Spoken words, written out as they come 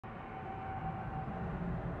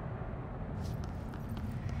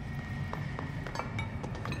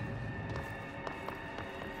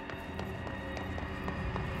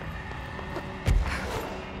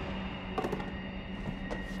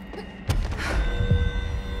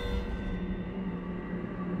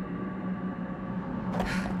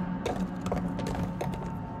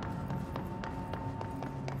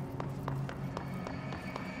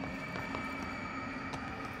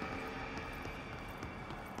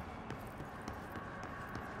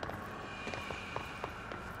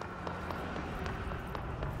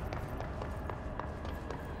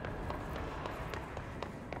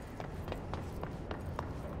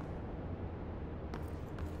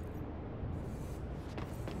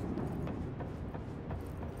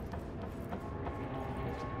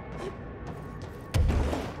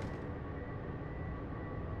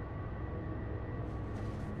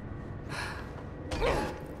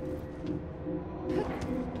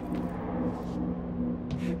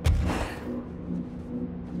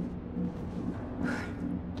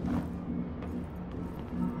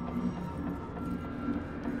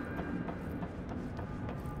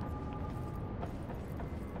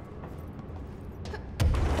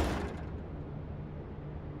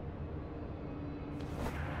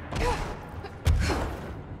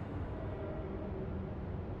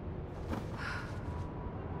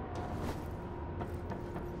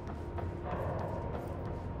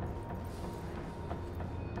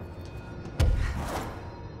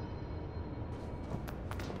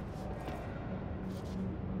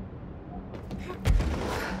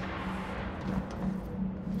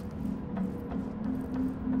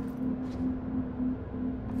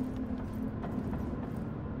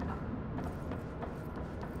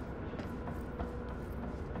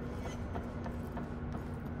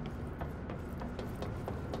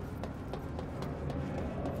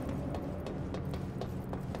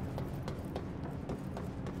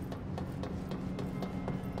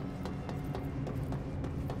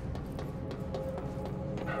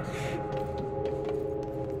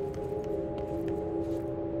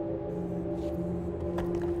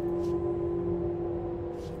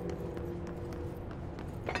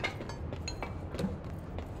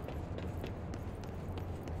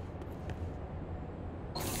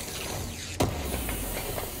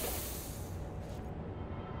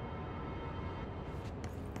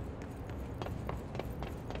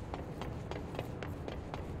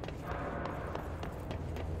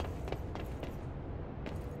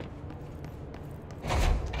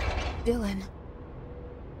Dylan.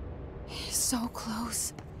 He's so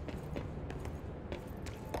close.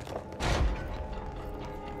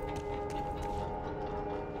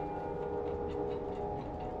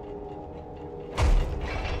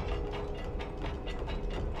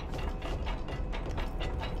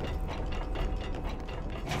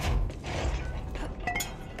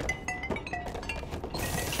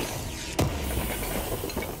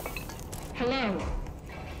 Hello?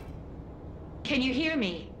 Can you hear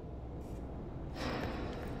me?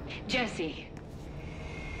 Jesse.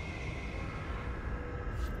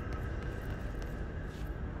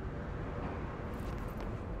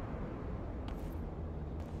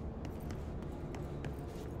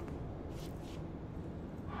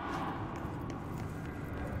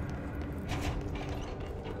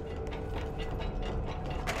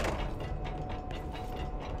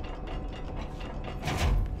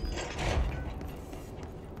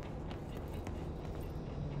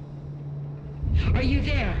 Are you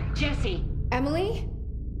there, Jesse? Emily?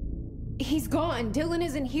 He's gone. Dylan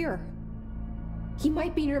isn't here. He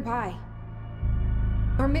might be nearby.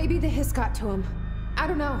 Or maybe the hiss got to him. I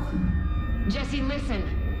don't know. Jesse, listen.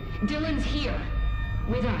 Dylan's here.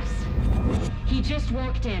 With us. He just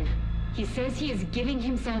walked in. He says he is giving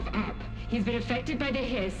himself up. He's been affected by the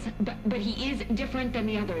hiss, but he is different than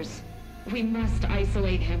the others. We must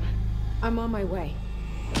isolate him. I'm on my way.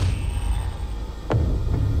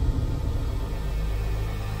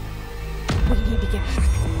 We need to get back.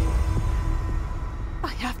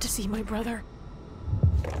 I have to see my brother.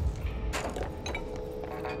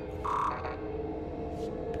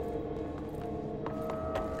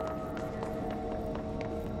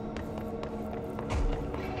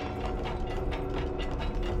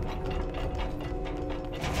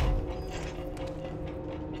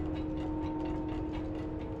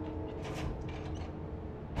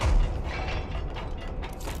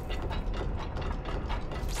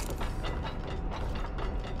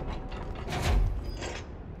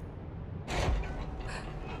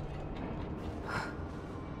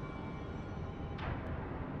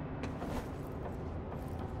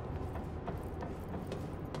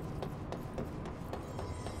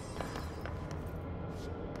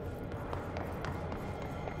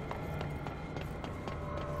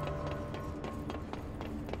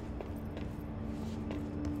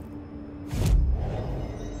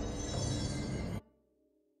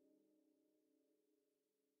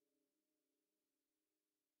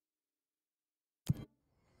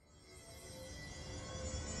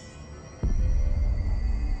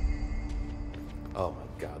 Oh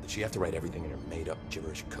my god, did she have to write everything in her made-up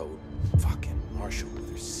gibberish code? Fucking Marshall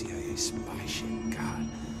with her CIA spy shit, god.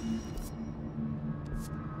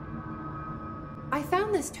 I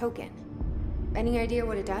found this token. Any idea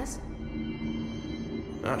what it does?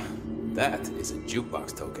 Ah, that is a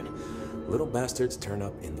jukebox token. Little bastards turn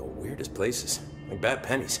up in the weirdest places, like bad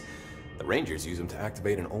pennies. The Rangers use them to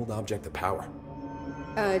activate an old object of power.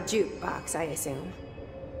 A jukebox, I assume.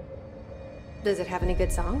 Does it have any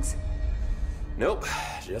good songs? Nope,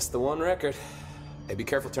 just the one record. Hey, be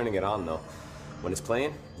careful turning it on, though. When it's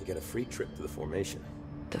playing, you get a free trip to the Formation.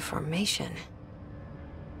 The Formation?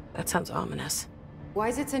 That sounds ominous. Why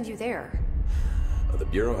does it send you there? The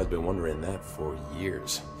Bureau has been wondering that for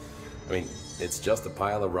years. I mean, it's just a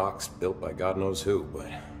pile of rocks built by God knows who, but...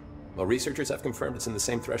 Well, researchers have confirmed it's in the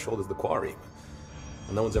same threshold as the Quarry.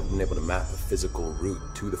 And no one's ever been able to map a physical route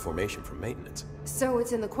to the Formation for maintenance. So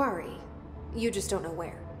it's in the Quarry. You just don't know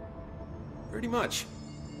where. Pretty much.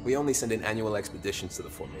 We only send in annual expeditions to the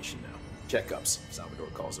Formation now. Checkups, Salvador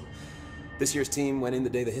calls them. This year's team went in the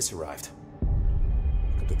day the hiss arrived.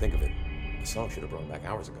 Come to think of it, the song should have brought them back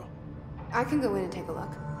hours ago. I can go in and take a look.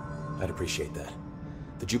 I'd appreciate that.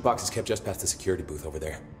 The jukebox is kept just past the security booth over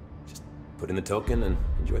there. Just put in the token and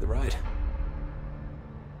enjoy the ride.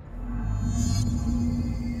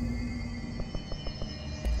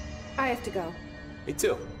 I have to go. Me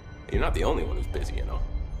too. You're not the only one who's busy, you know.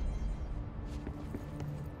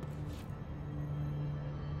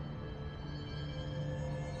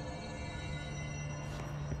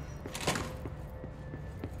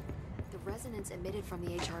 Resonance emitted from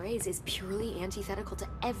the HRAs is purely antithetical to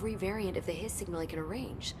every variant of the hiss signal I can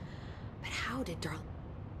arrange. But how did Darl...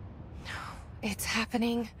 It's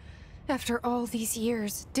happening. After all these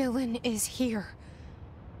years, Dylan is here.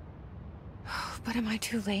 But am I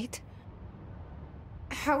too late?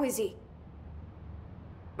 How is he?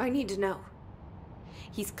 I need to know.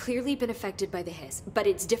 He's clearly been affected by the hiss, but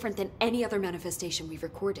it's different than any other manifestation we've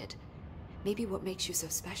recorded. Maybe what makes you so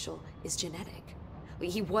special is genetic.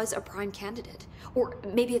 He was a prime candidate. Or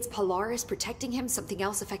maybe it's Polaris protecting him, something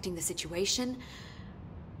else affecting the situation.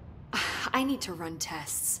 I need to run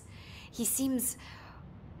tests. He seems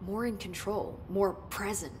more in control, more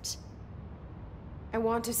present. I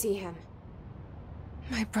want to see him.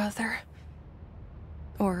 My brother.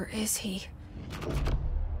 Or is he?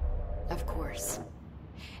 Of course.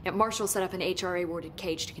 Now, Marshall set up an HRA-warded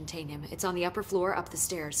cage to contain him. It's on the upper floor, up the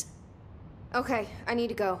stairs. Okay, I need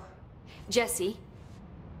to go. Jesse,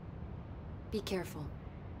 be careful.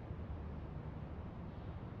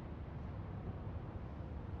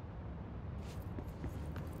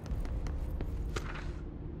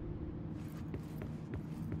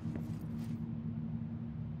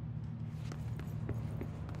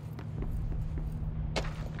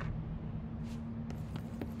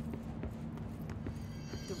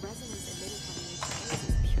 The resonance emitted from the HRA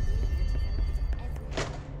is purely anti-venomous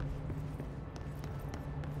everywhere.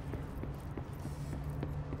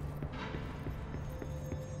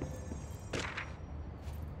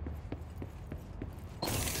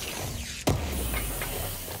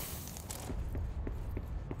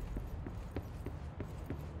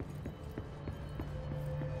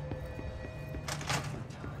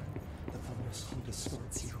 The thunderstorm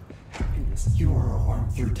distorts you. Happiness, you are a worm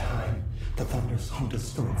through time. The thunderstorm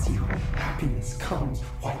distorts you. Happiness comes,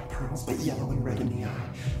 white pearls, but yellow and red in the eye.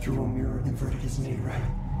 Through a mirror inverted is made right.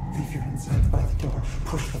 Leave your insides by the door.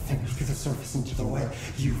 Push the fingers through the surface into the wet.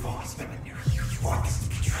 You've always been a near you. You want this to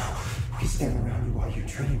be true. We stand around you while you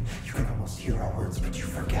dream. You can almost hear our words, but you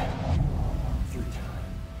forget. Through time,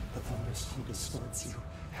 the thunderstorm distorts you.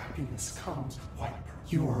 Happiness comes, white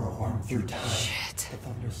pearls. You are a worm through time. Shit. The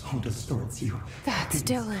thunderstorm distorts you. That's Happiness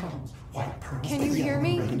Dylan. comes, white pearls, Can but you hear yellow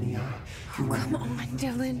me? and red in the eye. Oh, come on,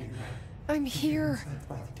 Dylan. I'm here.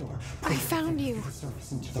 I found you.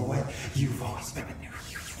 Into the wet. You've always been a near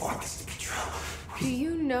you. You want this to be true. Do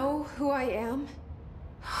you know who I am?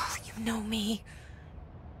 Oh, you know me.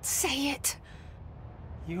 Say it.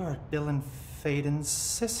 You are Dylan Faden's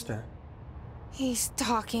sister. He's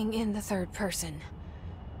talking in the third person.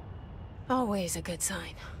 Always a good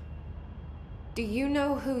sign. Do you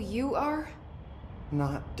know who you are?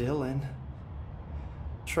 Not Dylan.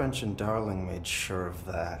 Trench and Darling made sure of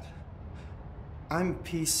that. I'm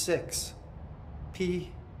P6.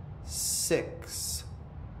 P6.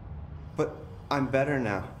 But I'm better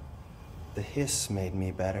now. The hiss made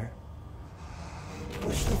me better.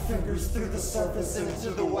 Push the fingers through the surface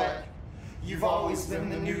into the wet. You've always been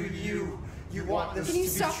the new you. You want this Can you to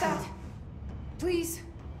be stop true. that? Please?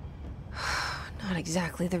 Not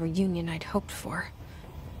exactly the reunion I'd hoped for.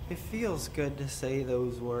 It feels good to say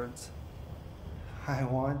those words. I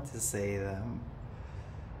want to say them.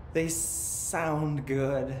 They sound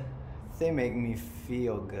good. They make me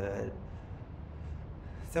feel good.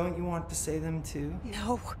 Don't you want to say them too?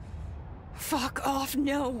 No. Fuck off,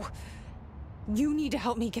 no. You need to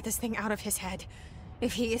help me get this thing out of his head.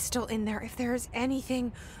 If he is still in there, if there is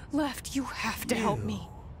anything left, you have to help me.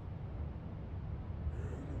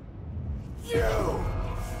 You!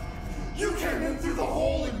 You came in through the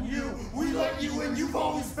hole in you! We let you in, you've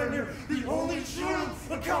always been here! The only true!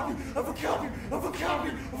 A copy of a copy of a copy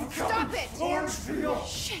of a copy! Stop it! Orange peel!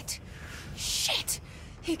 Shit! Shit!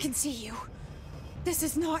 He can see you. This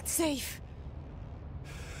is not safe.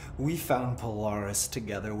 We found Polaris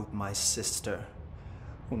together with my sister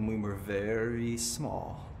when we were very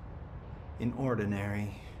small, in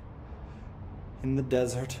Ordinary, in the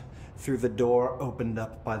desert, through the door opened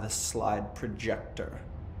up by the slide projector.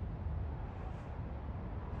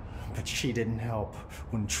 But she didn't help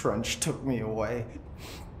when Trench took me away.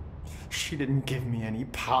 She didn't give me any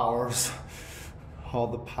powers. All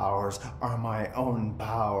the powers are my own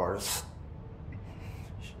powers.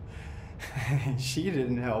 She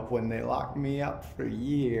didn't help when they locked me up for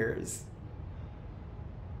years.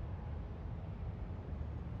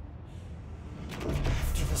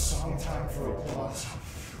 After the song time for applause,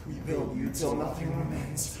 we build you till nothing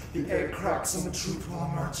remains. The air cracks and the truth will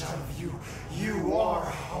emerge out of you. You are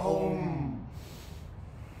home.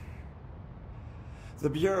 The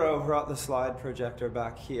Bureau brought the slide projector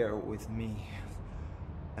back here with me.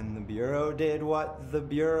 And the Bureau did what the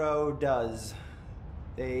Bureau does.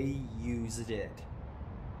 They used it.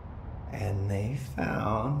 And they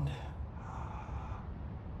found...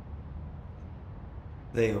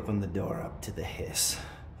 They opened the door up to the hiss.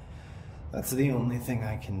 That's the only thing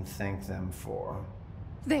I can thank them for.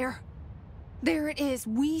 There. There it is.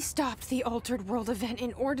 We stopped the Altered World event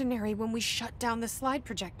in Ordinary when we shut down the slide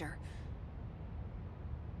projector.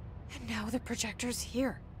 And now the projector's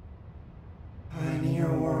here. An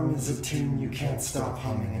earworm is a tune you can't stop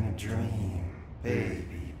humming in a dream.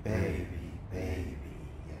 Baby, baby, baby,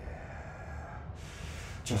 yeah.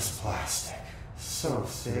 Just plastic. So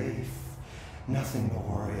safe. Nothing to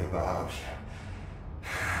worry about.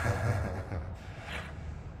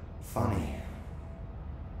 Funny.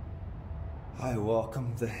 I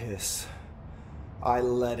welcomed the hiss. I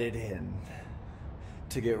let it in.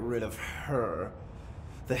 To get rid of her.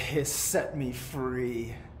 The hiss set me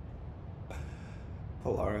free.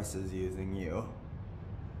 Polaris is using you.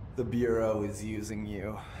 The Bureau is using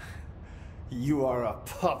you. You are a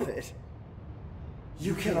puppet.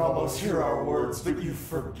 You can almost hear our words, but you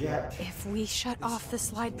forget. If we shut off the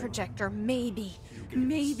slide projector, maybe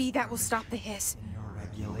that will stop the hiss. Your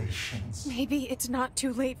regulations. Maybe it's not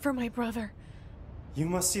too late for my brother. You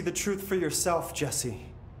must see the truth for yourself, Jesse.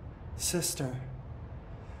 Sister.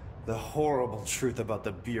 The horrible truth about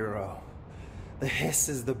the Bureau. The hiss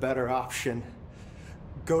is the better option.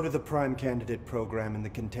 Go to the Prime Candidate program in the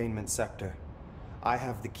containment sector. I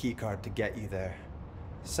have the keycard to get you there.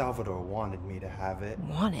 Salvador wanted me to have it.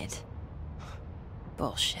 Wanted?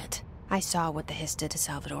 Bullshit. I saw what the hiss did to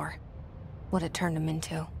Salvador. What it turned him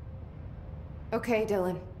into. Okay,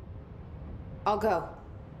 Dylan. I'll go.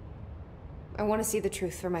 I want to see the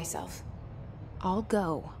truth for myself. I'll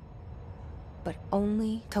go. But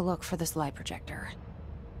only to look for the slide projector.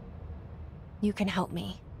 You can help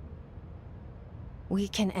me. We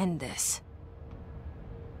can end this.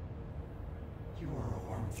 You are a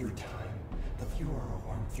worm through time. You are a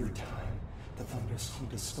worm through time. The thunderstorm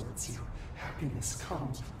distorts you. Happiness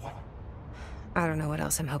comes. What? I don't know what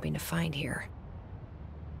else I'm hoping to find here.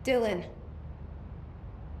 Dylan.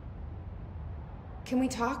 Can we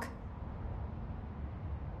talk?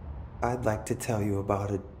 I'd like to tell you about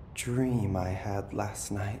a dream I had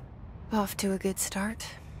last night. Off to a good start.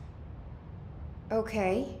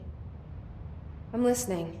 Okay. I'm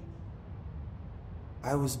listening.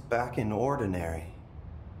 I was back in Ordinary.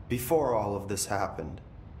 Before all of this happened.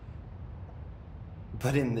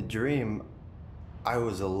 But in the dream, I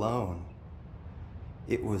was alone.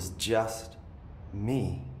 It was just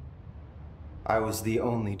me. I was the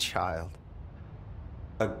only child.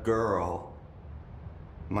 A girl.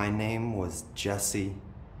 My name was Jesse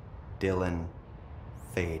Dylan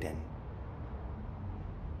Faden.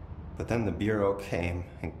 But then the Bureau came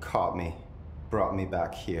and caught me, brought me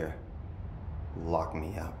back here, locked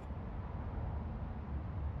me up.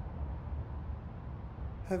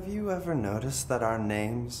 Have you ever noticed that our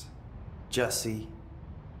names, Jesse,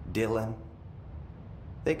 Dylan,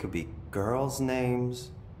 they could be girls'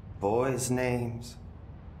 names, boys' names,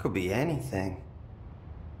 could be anything.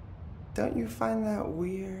 Don't you find that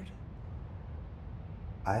weird?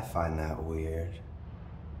 I find that weird.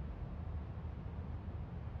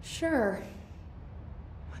 Sure.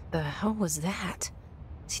 What the hell was that?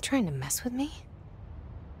 Is he trying to mess with me?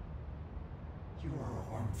 You are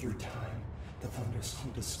a worm through time. The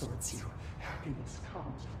thunderstorm distorts you. Happiness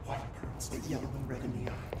comes. White pearls, but yellow and red in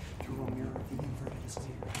the eye. Through a mirror, the inverted is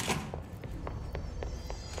clear.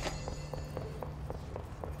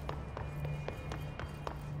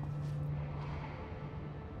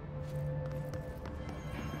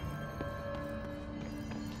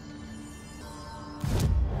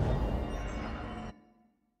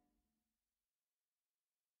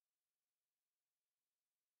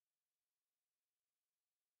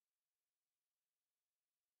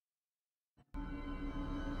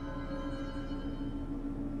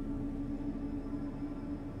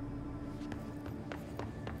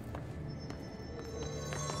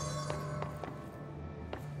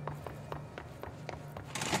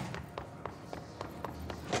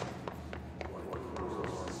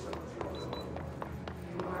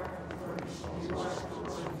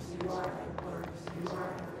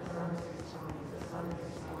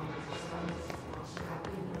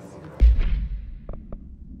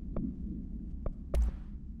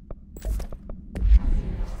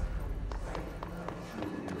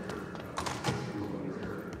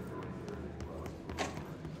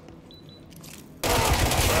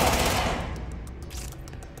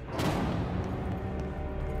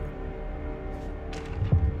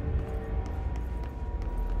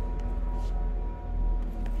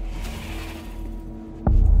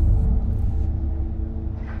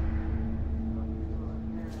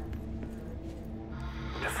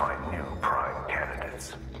 Find new prime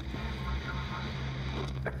candidates.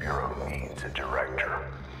 The Bureau needs a director.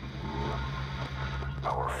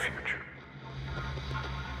 Our future.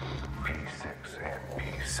 P6 and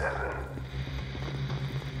P7.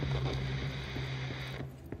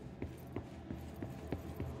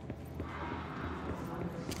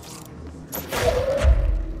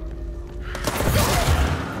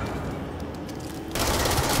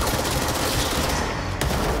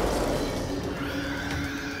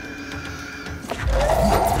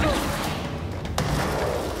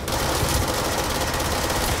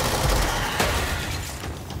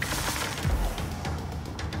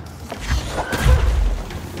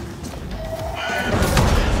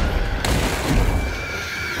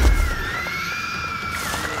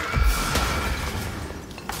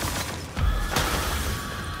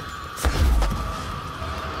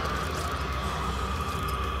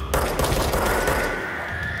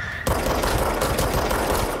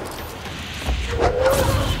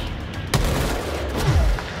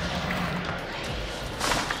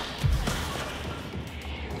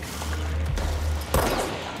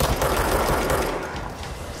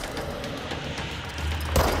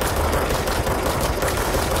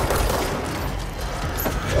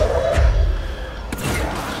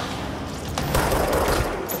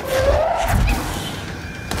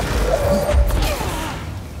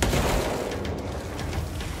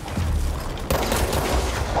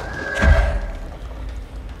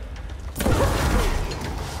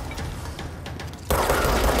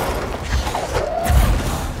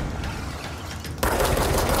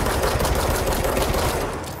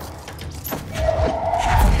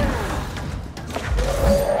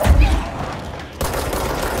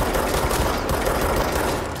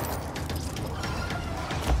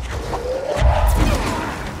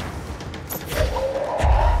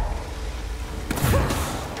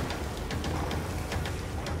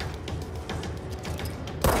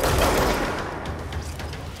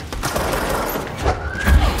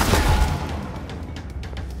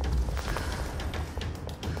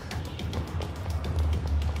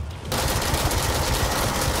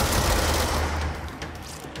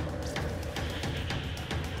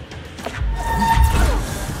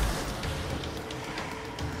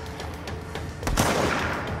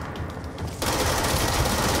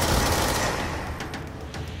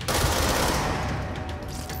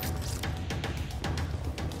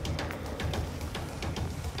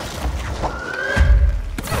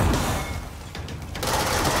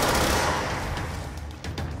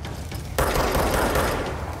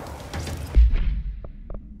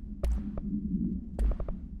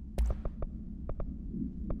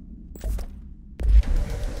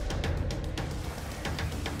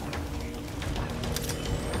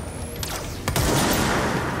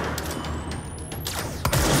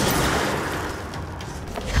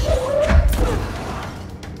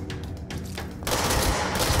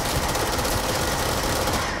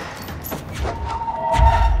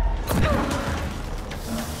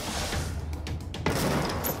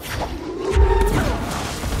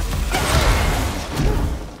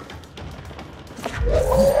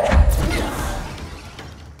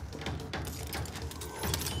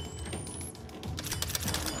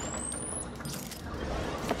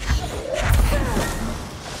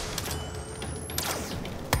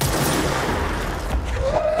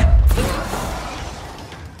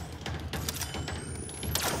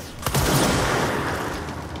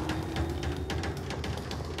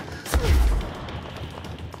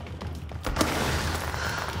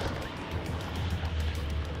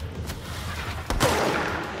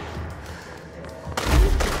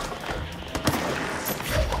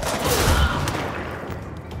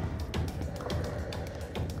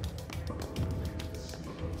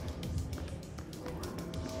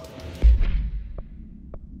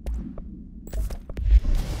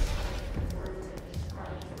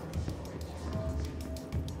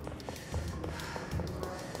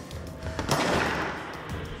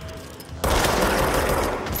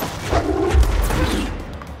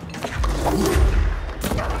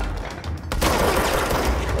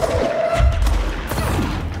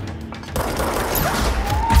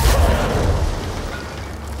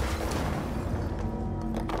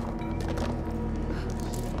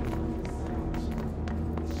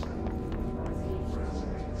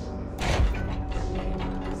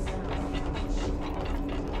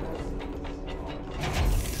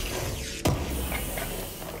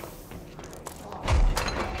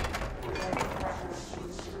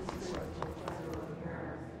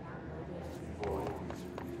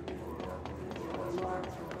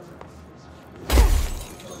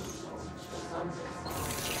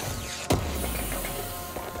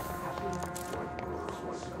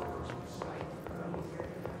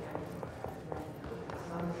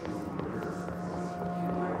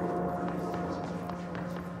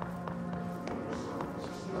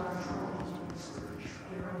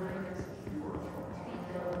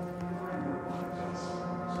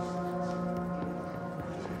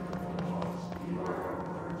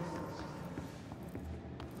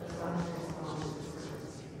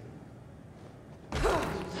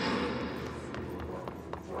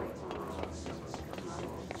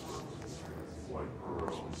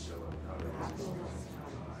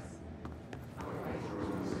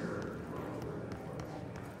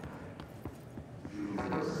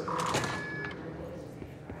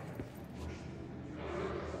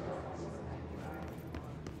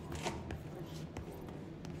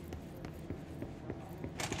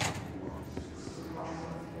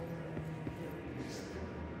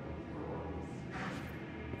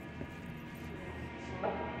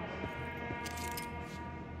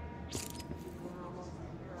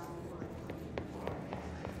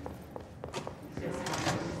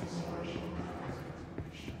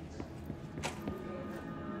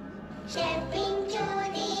 Shipping to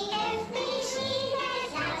the FBC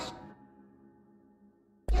has rushed.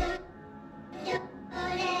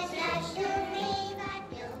 Let's rush to river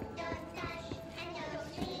to touch and those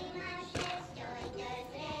streamers. Let's join the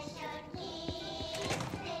treasure keep.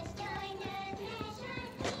 Let's join the treasure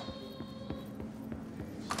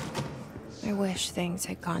keep. I wish things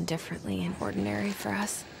had gone differently in Ordinary for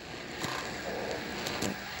us.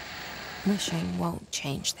 But wishing won't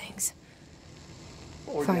change things.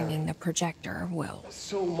 Ordinary. Finding the projector will.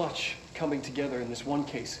 So much coming together in this one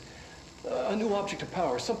case. A new object of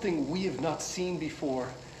power, something we have not seen before.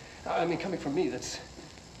 I mean, coming from me, that's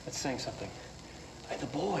saying something. The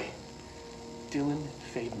boy, Dylan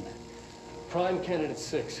Faden, Prime Candidate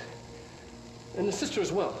 6. And the sister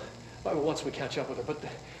as well, once we catch up with her. But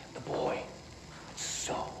the boy,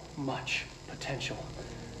 so much potential.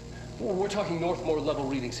 We're talking Northmore level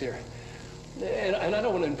readings here. And I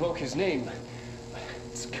don't want to invoke his name.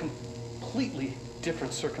 It's completely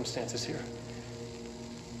different circumstances here.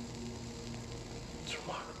 It's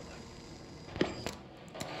remarkable.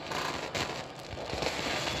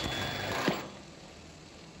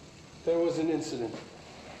 There was an incident.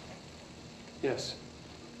 Yes.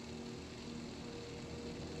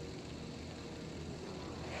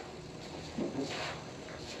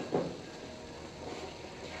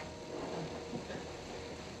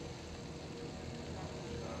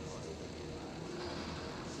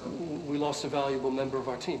 We lost a valuable member of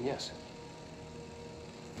our team, yes.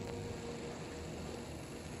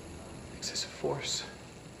 Excessive force.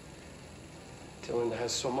 Dylan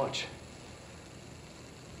has so much.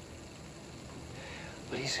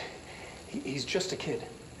 But he's just a kid.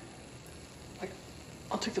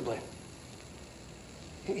 I'll take the blame.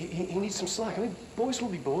 He needs some slack. I mean, boys will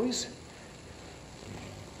be boys.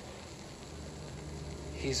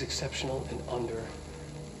 He's exceptional and under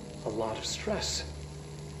a lot of stress.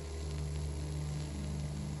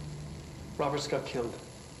 Roberts got killed.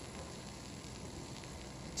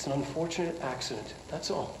 It's an unfortunate accident, that's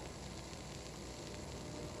all.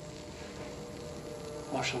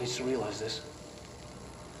 Marshall needs to realize this.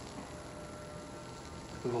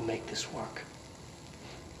 We will make this work.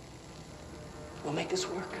 We'll make this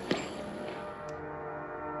work.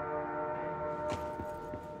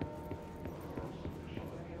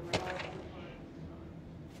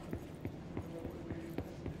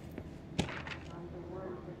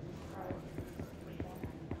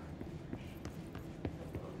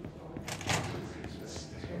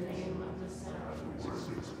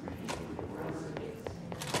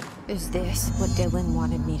 Is this what Dylan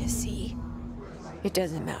wanted me to see? It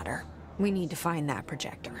doesn't matter. We need to find that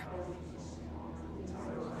projector.